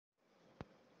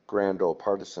Grand Old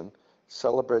Partisan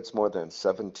celebrates more than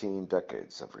 17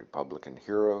 decades of Republican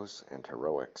heroes and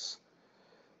heroics.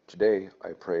 Today,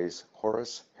 I praise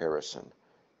Horace Harrison,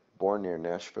 born near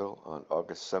Nashville on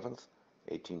August 7,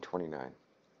 1829.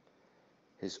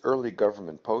 His early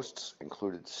government posts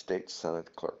included state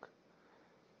Senate clerk.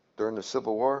 During the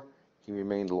Civil War, he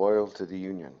remained loyal to the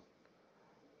Union.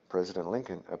 President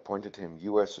Lincoln appointed him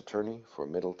U.S. Attorney for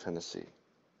Middle Tennessee.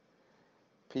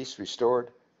 Peace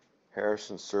restored,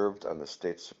 Harrison served on the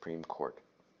state Supreme Court.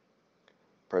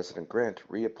 President Grant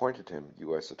reappointed him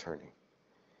U.S. Attorney.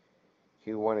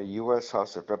 He won a U.S.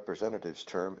 House of Representatives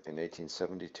term in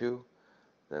 1872,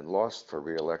 then lost for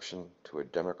re-election to a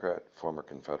Democrat former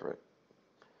Confederate.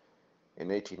 In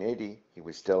 1880, he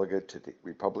was delegate to the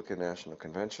Republican National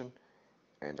Convention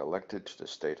and elected to the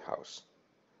State House.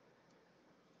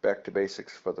 Back to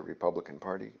basics for the Republican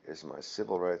Party is my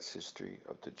civil rights history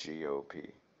of the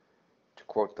GOP. To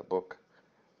quote the book,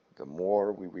 the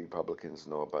more we Republicans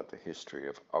know about the history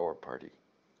of our party,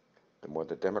 the more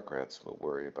the Democrats will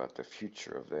worry about the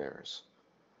future of theirs.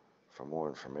 For more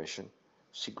information,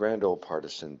 see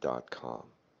grandoldpartisan.com.